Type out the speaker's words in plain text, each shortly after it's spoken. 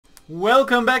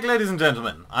Welcome back, ladies and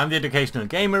gentlemen. I'm the Educational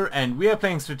Gamer and we are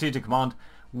playing Strategic Command,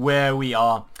 where we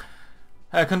are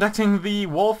conducting the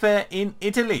warfare in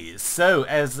Italy. So,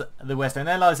 as the Western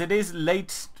Allies, it is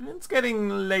late, it's getting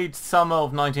late summer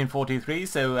of 1943,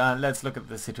 so let's look at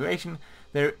the situation.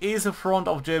 There is a front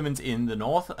of Germans in the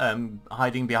north,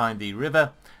 hiding behind the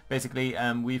river. Basically,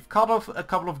 we've cut off a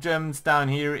couple of Germans down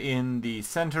here in the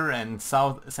center and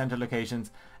south center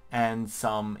locations, and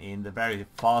some in the very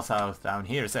far south down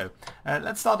here. So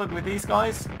let's start off with these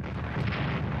guys.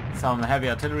 Some heavy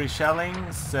artillery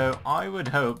shelling, so I would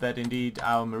hope that indeed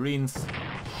our Marines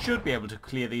should be able to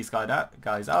clear these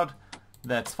guys out.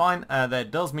 That's fine. That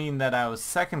does mean that our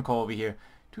second corps over here,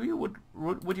 would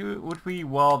we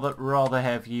rather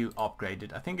have you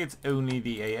upgraded? I think it's only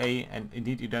the AA, and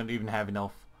indeed you don't even have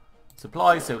enough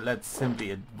supplies, so let's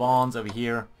simply advance over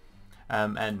here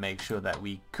and make sure that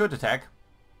we could attack.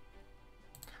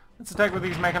 Let's attack with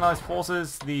these mechanized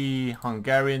forces. The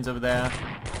Hungarians over there.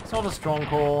 It's not a strong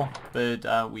corps,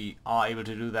 but we are able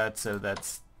to do that, so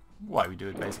that's why we do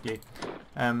it basically.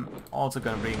 Also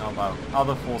going to bring up our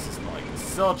other forces like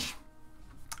such.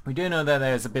 We do know that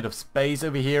there's a bit of space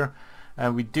over here.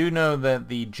 We do know that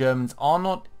the Germans are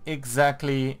not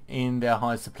exactly in their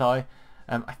high supply.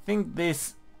 I think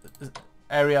this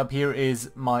area up here is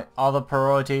my other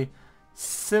priority,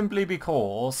 simply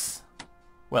because,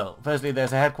 well, firstly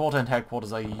there's a headquarter, and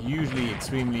headquarters are usually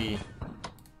extremely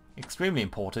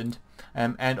important,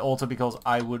 and also because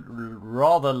I would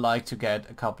rather like to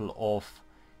get a couple of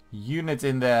units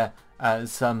in there,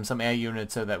 some air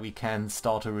units, so that we can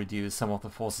start to reduce some of the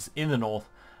forces in the north,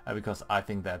 because I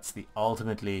think that's the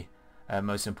ultimately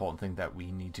most important thing that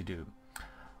we need to do.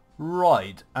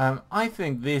 Right, I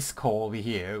think this corps over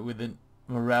here with a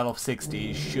morale of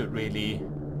 60 should really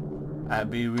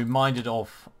be reminded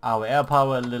of our air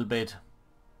power a little bit,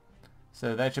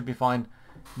 so that should be fine.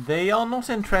 They are not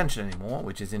entrenched anymore,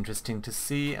 which is interesting to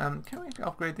see. Can we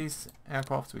upgrade these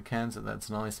aircrafts? We can, so that's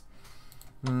nice.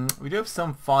 We do have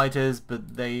some fighters,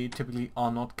 but they typically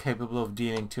are not capable of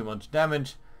dealing too much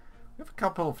damage. We have a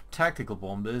couple of tactical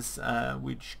bombers,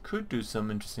 which could do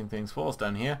some interesting things for us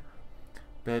down here.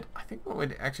 But I think what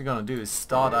we're actually going to do is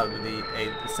start out with the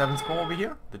 7th Corps over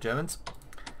here, the Germans.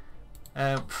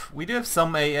 We do have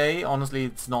some AA. Honestly,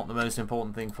 it's not the most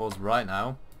important thing for us right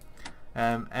now.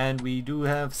 And we do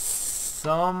have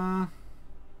some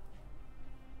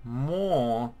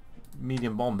more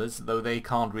medium bombers, though they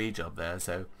can't reach up there,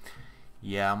 so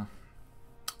yeah.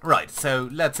 Right, so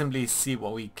let's simply see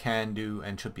what we can do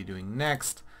and should be doing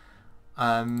next.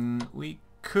 We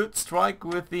could strike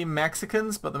with the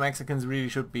Mexicans, but the Mexicans really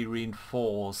should be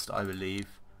reinforced, I believe.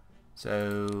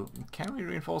 So, can we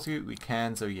reinforce you? We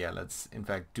can, so yeah, let's in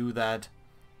fact do that.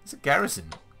 It's a garrison,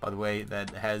 by the way,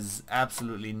 that has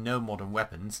absolutely no modern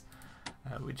weapons,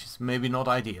 which is maybe not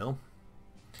ideal.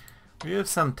 We have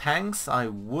some tanks. I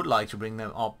would like to bring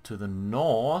them up to the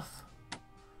north.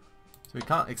 So we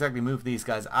can't exactly move these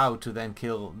guys out to then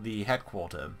kill the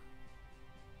headquarter.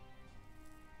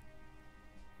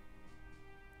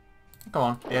 Come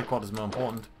on, the headquarters is more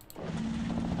important.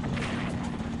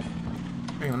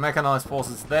 Bring the mechanized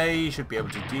forces. They should be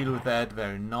able to deal with that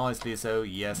very nicely. So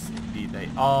yes, indeed they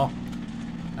are.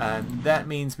 And that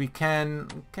means we can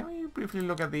we briefly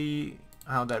look at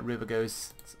how that river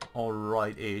goes? It's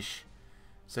alright-ish.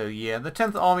 So yeah, the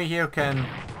 10th Army here can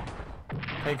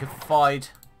take a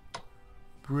fight,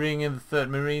 bring in the 3rd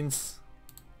Marines,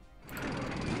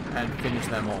 and finish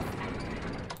them off.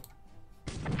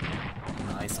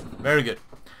 Nice. Very good.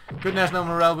 Good national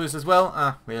morale boost as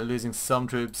well. We are losing some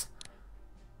troops.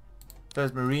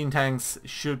 Those Marine tanks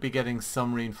should be getting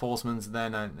some reinforcements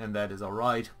then, and that is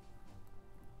alright.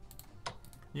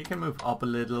 You can move up a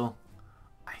little.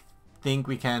 I think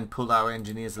we can pull our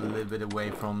engineers a little bit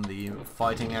away from the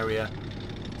fighting area.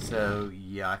 So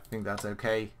yeah, I think that's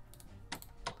okay.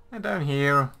 And down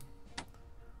here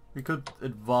we could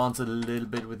advance a little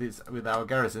bit with our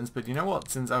garrisons, but you know what?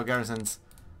 Since our garrisons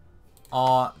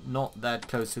are not that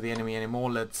close to the enemy anymore,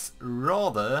 let's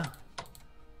rather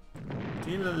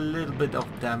deal a little bit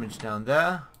of damage down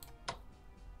there.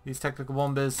 These tactical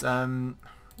bombers, you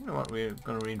know what, we're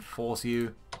going to reinforce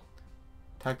you.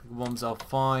 Tactical bombs are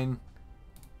fine.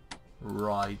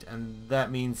 Right, and that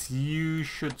means you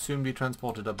should soon be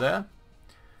transported up there.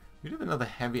 We have another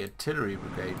heavy artillery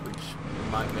brigade, which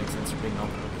might make sense to bring up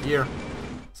here,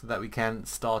 so that we can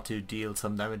start to deal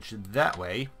some damage that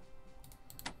way.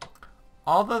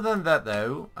 Other than that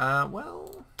though,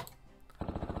 well,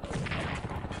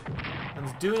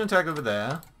 let's do an attack over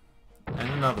there, and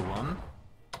another one.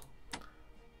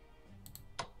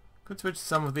 Could switch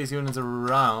some of these units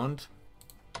around.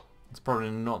 It's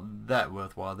probably not that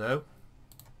worthwhile though.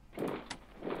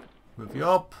 Move you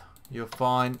up. You're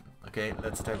fine. Okay,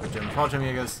 let's attack with German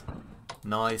Fallschirmjägers.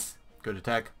 Nice. Good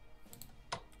attack.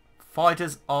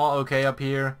 Fighters are okay up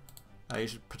here. You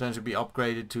should potentially be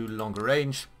upgraded to longer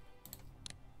range.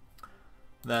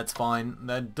 That's fine.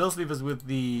 That does leave us with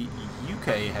the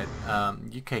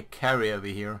UK carry over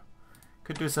here.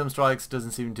 Could do some strikes.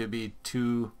 Doesn't seem to be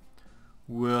too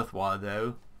worthwhile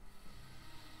though.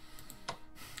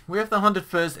 We have the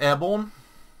 101st Airborne.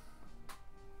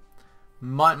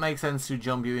 Might make sense to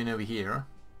jump you in over here.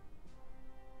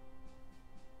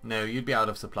 No, you'd be out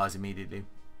of supplies immediately.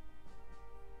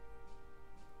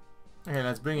 Okay,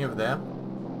 let's bring you over there.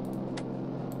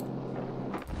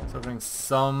 Suffering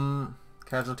some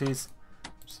casualties,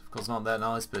 which is of course not that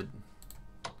nice, but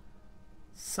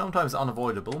sometimes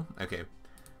unavoidable. Okay,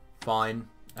 fine.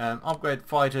 Upgrade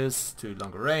fighters to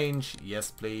longer range. Yes,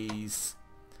 please.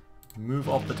 Move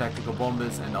up the tactical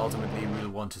bombers, and ultimately we'll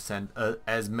want to send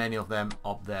as many of them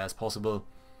up there as possible.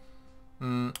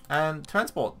 And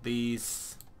transport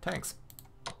these tanks.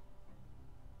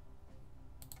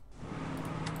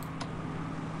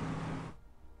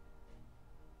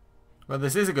 Well,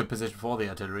 this is a good position for the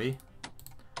artillery.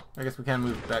 I guess we can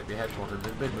move back the headquarters a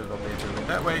little bit, move up the artillery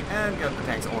that way, and get the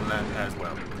tanks on land as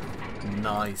well.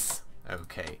 Nice.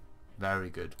 Okay. Very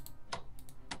good.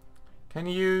 Can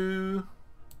you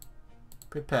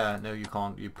prepare? No, you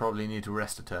can't. You probably need to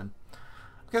rest a turn.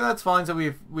 Okay, that's fine. So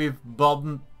we've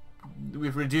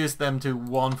reduced them to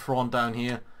one front down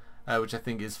here, which I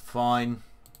think is fine.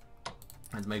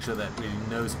 Let's make sure that really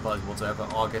no supplies whatsoever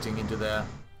are getting into there.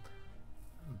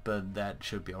 But that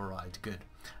should be alright. Good.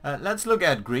 Let's look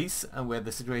at Greece, where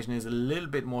the situation is a little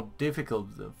bit more difficult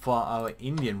for our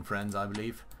Indian friends, I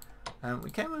believe.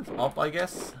 We can move up, I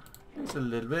guess, just a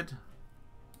little bit.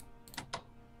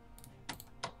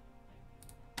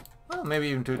 Well, maybe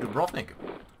even to Dubrovnik.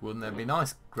 Wouldn't that be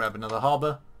nice? Grab another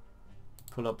harbour,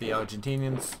 pull up the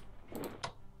Argentinians.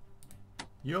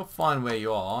 You're fine where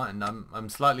you are, and I'm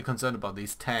slightly concerned about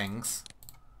these tanks.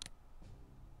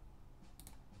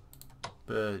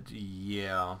 But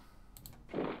yeah,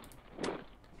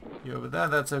 you over there,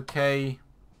 that's okay.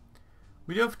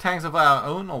 We do have tanks of our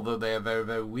own, although they are very,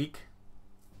 very weak.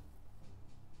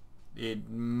 It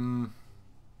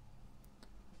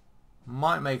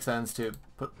might make sense to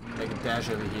make a dash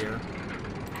over here,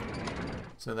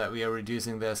 so that we are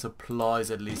reducing their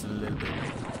supplies at least a little bit,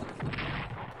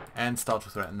 and start to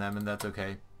threaten them, and that's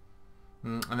okay.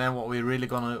 And then what we're really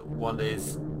gonna want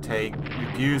is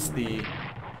reduce the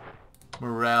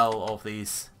morale of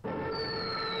these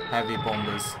heavy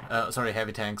bombers,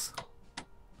 heavy tanks.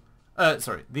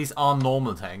 Sorry, these are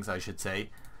normal tanks, I should say,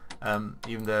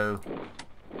 even though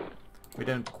we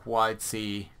don't quite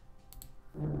see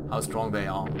how strong they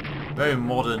are. Very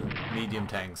modern medium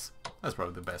tanks. That's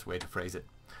probably the best way to phrase it.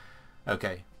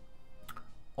 Okay.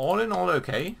 All in all,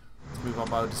 okay. Let's move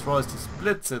up our destroyers to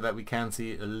split so that we can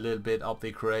see a little bit up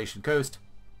the Croatian coast.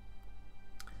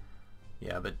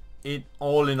 Yeah, but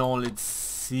all in all, it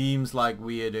seems like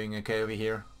we are doing okay over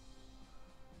here.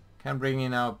 Can bring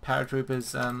in our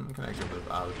paratroopers. We can actually move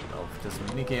out of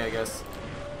Thessaloniki, I guess.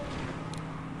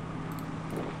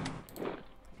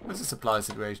 What's the supply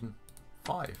situation?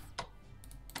 5.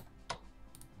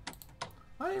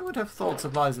 I would have thought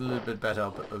supplies a little bit better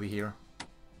up over here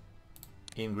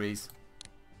in Greece.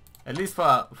 At least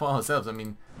for ourselves. I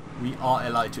mean, we are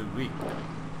allied to Greece.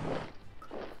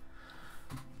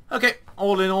 Okay,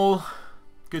 all in all,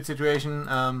 good situation.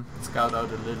 Scout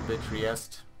out a little bit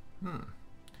Trieste.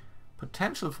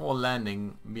 Potential for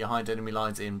landing behind enemy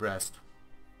lines in Brest.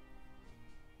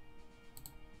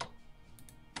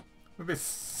 Would be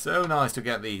so nice to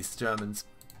get these Germans.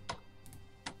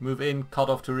 Move in, cut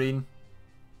off Turin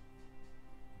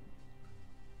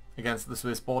against the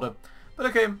Swiss border. But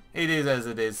okay, it is as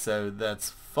it is, so that's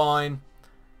fine.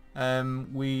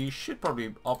 We should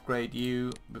probably upgrade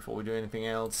you before we do anything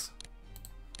else.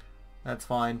 That's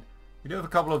fine. We do have a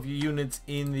couple of units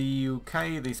in the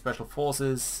UK, the Special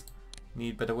Forces.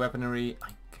 Need better weaponry. I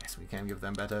guess we can give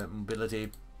them better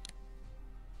mobility.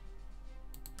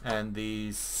 And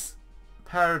these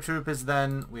paratroopers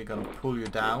then, we're going to pull you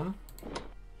down.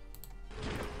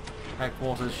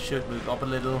 Headquarters should move up a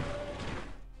little.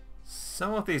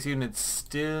 Some of these units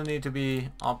still need to be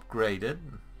upgraded.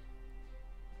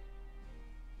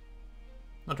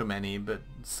 Not too many, but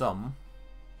some.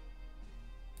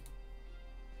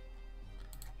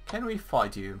 Can we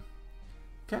fight you?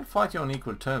 Can't fight you on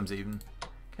equal terms even.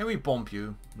 Can we bomb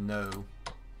you? No.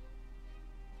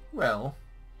 Well.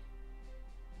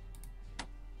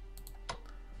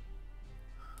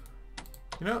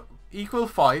 You know, equal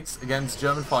fights against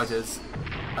German fighters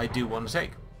I do want to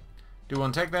take. Do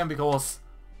want to take them because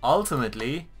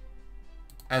ultimately,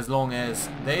 as long as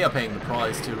they are paying the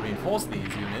price to reinforce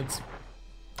these units,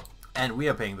 and we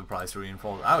are paying the price to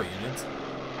reinforce our units,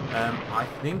 I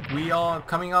think we are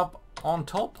coming up on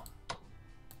top.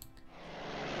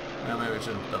 Maybe I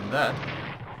shouldn't have done that.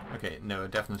 Okay, no, I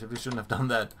definitely shouldn't have done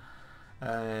that.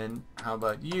 And how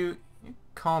about you? You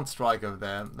can't strike over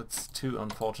there. That's too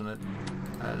unfortunate.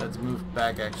 Let's move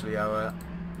back actually our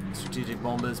strategic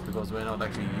bombers because we're not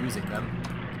actually using them.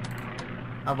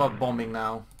 How about bombing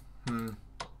now?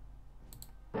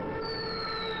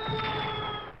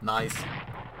 Nice.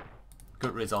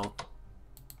 Good result.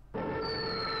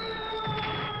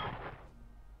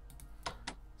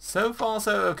 So far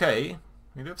so okay.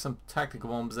 We do have some tactical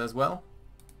bombs as well.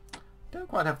 Don't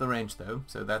quite have the range though,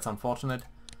 so that's unfortunate.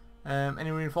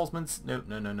 Any reinforcements? No,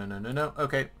 no, no, no, no, no, no.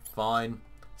 Okay, fine.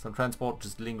 Some transport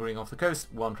just lingering off the coast.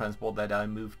 One transport that I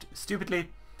moved stupidly.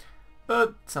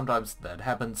 But sometimes that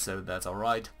happens, so that's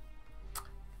alright.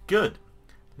 Good.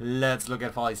 Let's look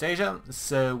at Far East Asia.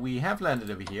 So we have landed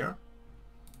over here.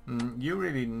 You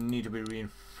really need to be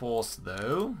reinforced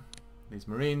though. These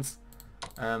Marines.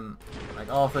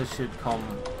 Like Arthur should come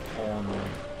on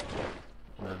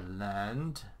the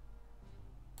land.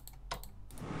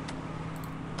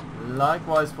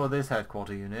 Likewise for this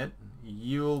headquarter unit.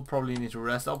 You'll probably need to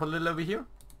rest up a little over here.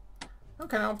 Oh,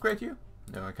 can I upgrade you?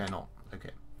 No, I cannot.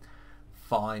 Okay.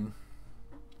 Fine.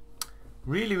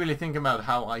 Really thinking about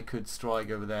how I could strike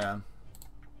over there.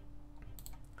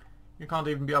 You can't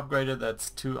even be upgraded. That's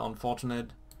too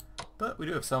unfortunate. But we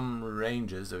do have some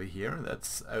ranges over here.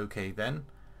 That's okay then.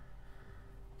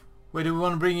 Where do we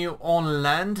want to bring you on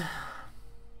land?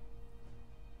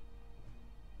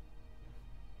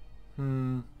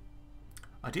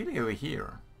 Ideally over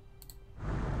here.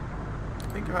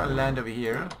 I think if I land over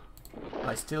here,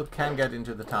 I still can get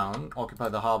into the town, occupy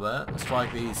the harbor,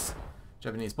 strike these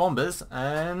Japanese bombers,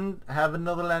 and have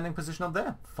another landing position up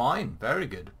there. Fine, very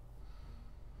good.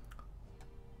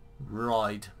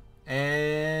 Right.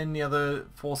 Any other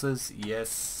forces?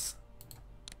 Yes.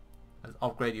 Let's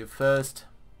upgrade you first.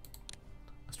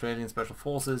 Australian Special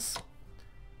Forces.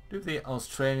 Do the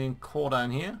Australian Corps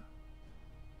down here.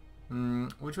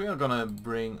 Which we are gonna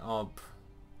bring up,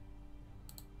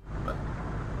 but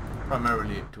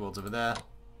primarily towards over there.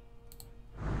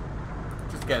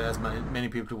 Just get as many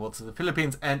people towards the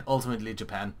Philippines and ultimately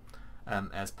Japan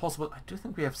as possible. I do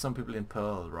think we have some people in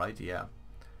Pearl, right? Yeah.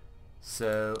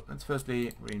 So let's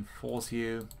firstly reinforce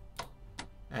you,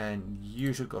 and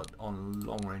you should go on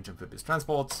long-range amphibious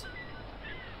transports.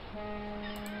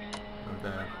 Over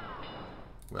there.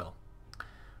 Well,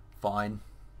 fine.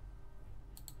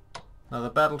 Another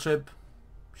battleship.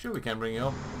 Sure, we can bring you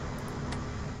up.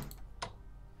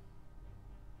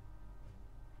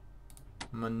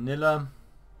 Manila.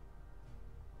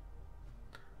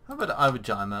 How about Iwo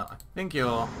Jima? I think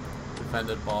you're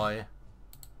defended by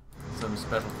some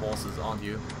special forces, aren't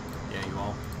you? Yeah, you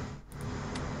are.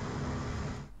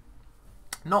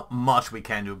 Not much we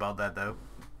can do about that though.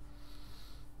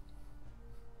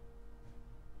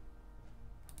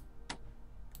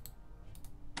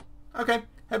 Okay.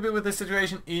 Happy with the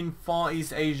situation in Far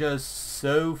East Asia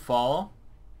so far.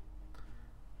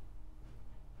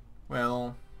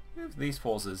 Well, we have these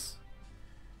forces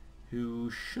who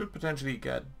should potentially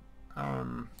get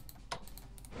loaded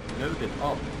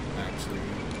up, actually.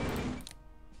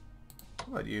 How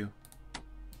about you?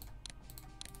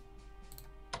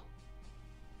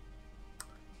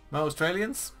 No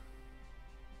Australians?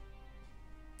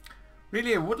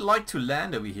 Really, I would like to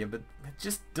land over here, but it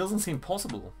just doesn't seem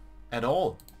possible. At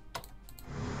all.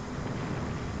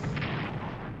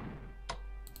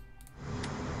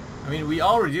 I mean, we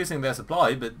are reducing their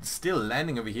supply, but still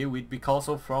landing over here we'd be cut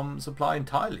off from supply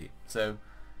entirely. So,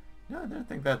 no, I don't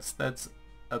think that's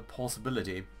a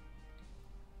possibility.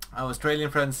 Our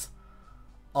Australian friends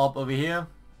up over here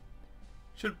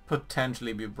should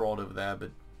potentially be brought over there,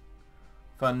 but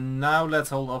for now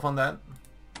let's hold off on that.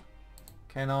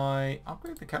 Can I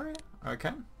upgrade the carrier? I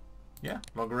can. Yeah,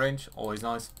 longer range, always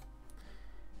nice.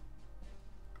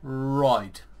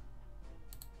 Right.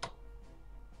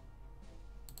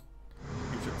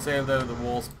 You should sail though, the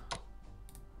Wasp.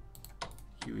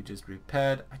 Huey just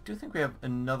repaired. I do think we have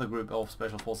another group of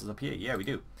special forces up here. Yeah, we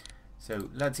do.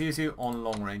 So let's use you on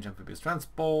long range amphibious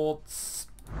transports.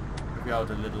 Move you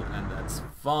out a little and that's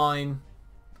fine.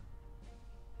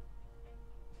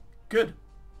 Good.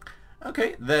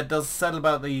 Okay, that does settle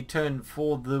about the turn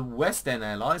for the Western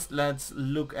Allies. Let's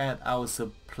look at our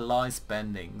supply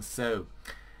spending. So,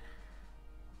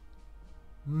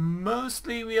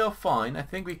 Mostly we are fine. I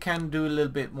think we can do a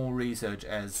little bit more research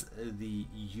as the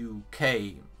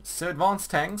UK. So advanced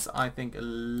tanks, I think a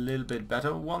little bit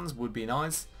better ones would be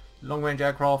nice. Long range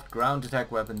aircraft, ground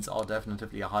attack weapons are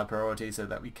definitely a high priority so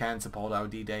that we can support our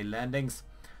D-Day landings.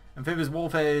 Amphibious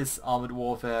warfare is armored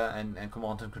warfare, and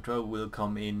command and control will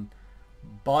come in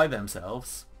by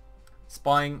themselves.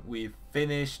 Spying we've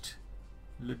finished.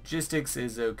 Logistics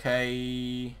is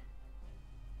okay.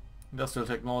 Industrial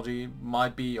technology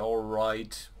might be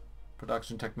alright.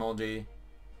 Production technology.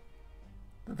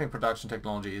 I think production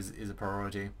technology is a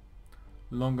priority.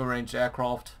 Longer range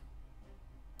aircraft.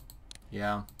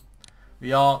 Yeah.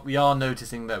 We are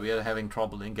noticing that we are having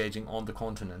trouble engaging on the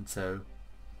continent, so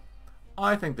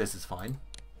I think this is fine.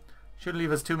 Shouldn't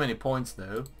leave us too many points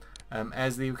though.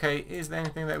 As the UK is there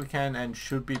anything that we can and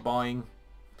should be buying?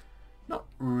 Not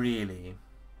really.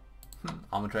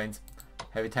 Armor trains.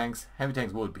 Heavy tanks. Heavy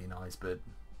tanks would be nice, but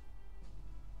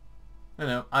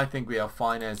I think we are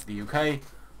fine as the UK.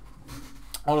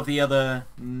 All of the other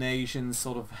nations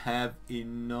sort of have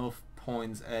enough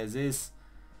points as is.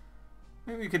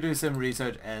 Maybe we could do some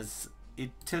research as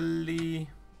Italy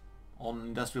on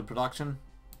industrial production.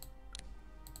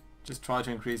 Just try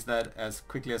to increase that as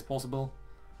quickly as possible.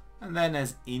 And then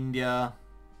as India,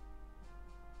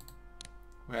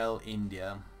 well,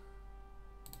 India.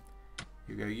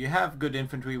 Here you go. You have good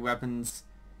infantry weapons.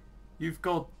 You've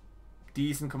got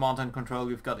decent command and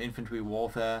control. You've got infantry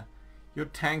warfare. Your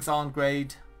tanks aren't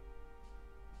great.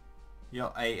 Your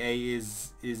AA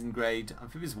isn't great.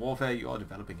 Amphibious warfare you are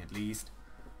developing at least,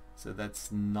 so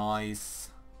that's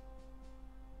nice.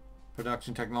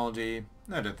 Production technology,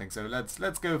 no, I don't think so.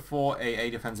 Let's go for AA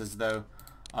defenses though,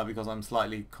 because I'm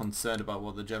slightly concerned about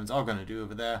what the Germans are going to do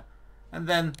over there. And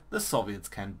then the Soviets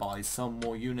can buy some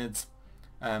more units,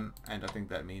 and I think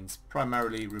that means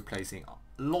primarily replacing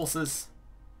losses.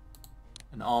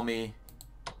 An army.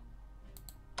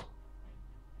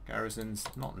 Garrisons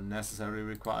not necessarily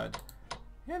required.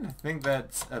 Yeah, and I think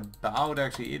that's about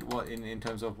actually it. What in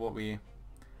terms of what we...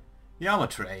 The armor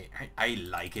tray. I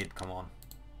like it. Come on.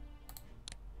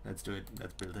 Let's do it.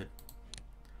 Let's build it.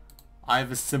 I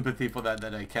have a sympathy for that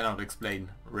I cannot explain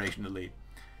rationally.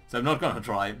 So I'm not going to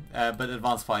try. But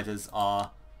advanced fighters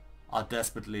are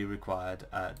desperately required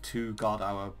to guard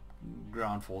our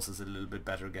ground forces a little bit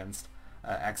better against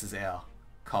Axis air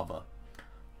cover.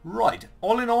 Right,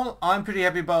 all in all, I'm pretty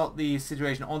happy about the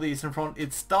situation on the Eastern Front.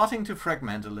 It's starting to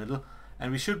fragment a little,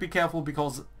 and we should be careful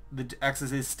because the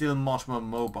Axis is still much more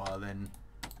mobile than...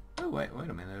 Oh, wait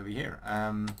a minute, over here.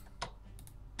 Yeah,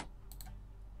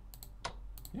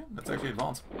 let's actually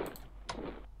advance.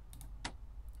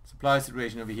 Supply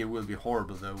situation over here will be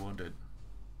horrible though, won't it?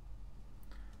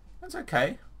 That's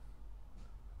okay.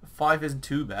 5 isn't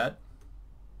too bad.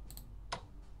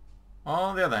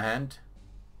 On the other hand,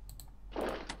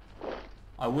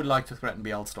 I would like to threaten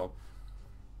Bialystok.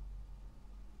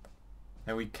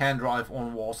 And we can drive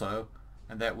on Warsaw,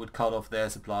 and that would cut off their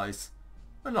supplies.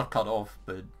 Well, not cut off,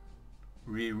 but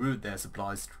reroute their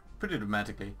supplies pretty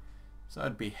dramatically. So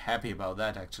I'd be happy about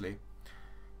that actually.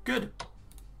 Good.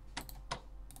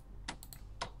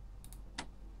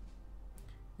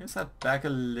 Here's that back a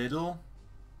little.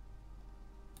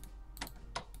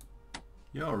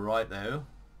 You're right though.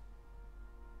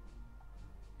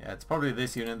 Yeah, it's probably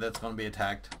this unit that's going to be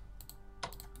attacked.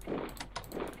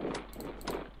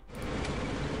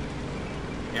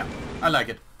 Yeah, I like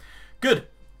it. Good.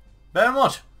 Very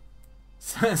much.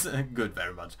 Good,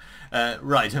 very much.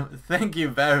 Right, thank you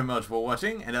very much for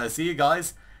watching, and I'll see you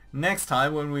guys next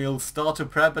time when we'll start to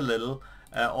prep a little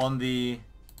on the...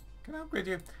 Can I upgrade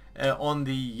you? On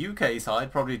the UK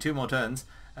side, probably 2 more turns,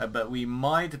 but we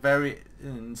might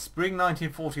in spring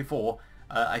 1944,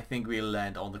 I think we'll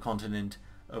land on the continent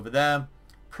over there.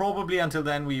 Probably until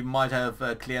then we might have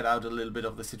cleared out a little bit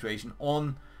of the situation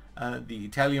on the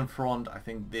Italian front. I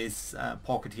think this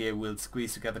pocket here will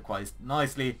squeeze together quite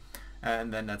nicely,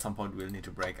 and then at some point we'll need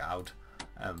to break out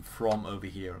from over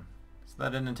here. Is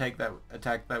that an attack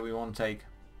that we want to take?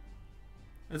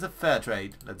 It's a fair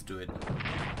trade. Let's do it.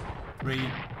 3,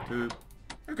 2...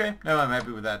 Okay, no, I'm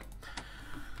happy with that.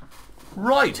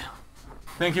 Right.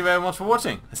 Thank you very much for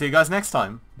watching. I'll see you guys next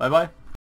time. Bye bye.